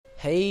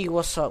Hey,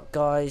 what's up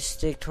guys,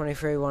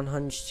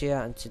 Stig23100 here,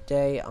 and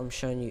today I'm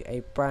showing you a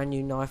brand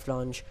new knife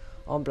lunge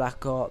on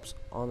Black Ops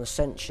on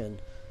Ascension.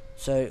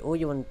 So all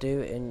you want to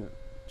do in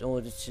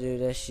order to do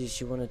this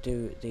is you want to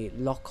do the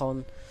lock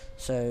on.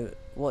 So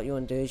what you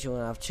want to do is you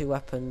want to have two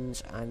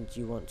weapons and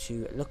you want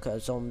to look at a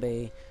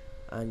zombie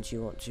and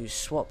you want to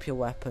swap your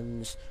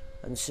weapons,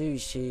 and as soon as you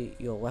see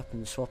your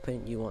weapon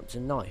swapping you want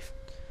to knife.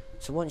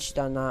 So once you've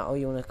done that, all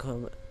you want to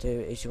come do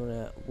is you want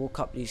to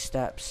walk up these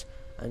steps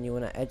and you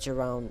want to edge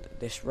around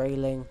this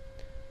railing,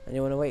 and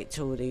you want to wait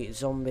till the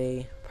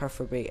zombie,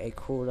 preferably a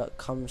crawler,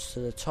 comes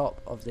to the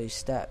top of these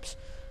steps,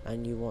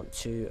 and you want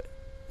to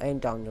aim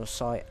down your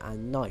sight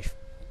and knife.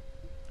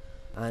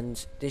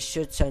 And this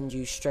should send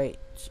you straight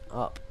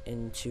up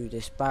into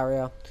this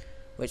barrier,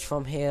 which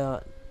from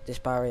here, this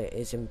barrier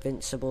is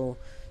invincible,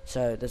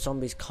 so the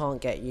zombies can't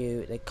get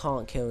you, they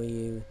can't kill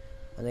you,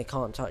 and they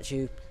can't touch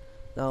you.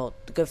 Now,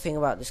 the good thing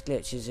about this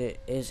glitch is it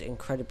is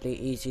incredibly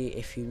easy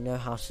if you know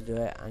how to do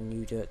it and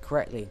you do it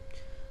correctly.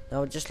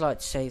 Now, I'd just like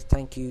to say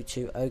thank you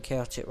to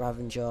Chaotic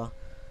Ravager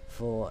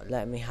for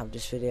letting me have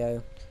this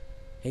video.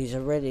 He's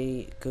a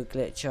really good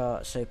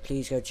glitcher, so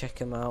please go check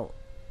him out.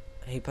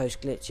 He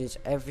posts glitches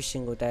every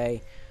single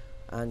day,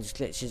 and his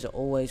glitches are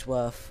always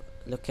worth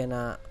looking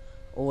at,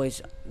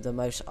 always the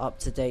most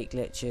up-to-date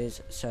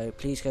glitches, so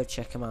please go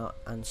check him out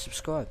and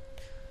subscribe.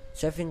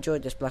 So if you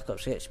enjoyed this Black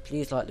Ops glitch,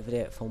 please like the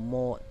video for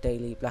more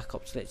daily Black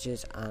Ops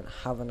glitches, and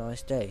have a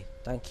nice day.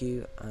 Thank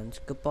you and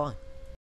goodbye.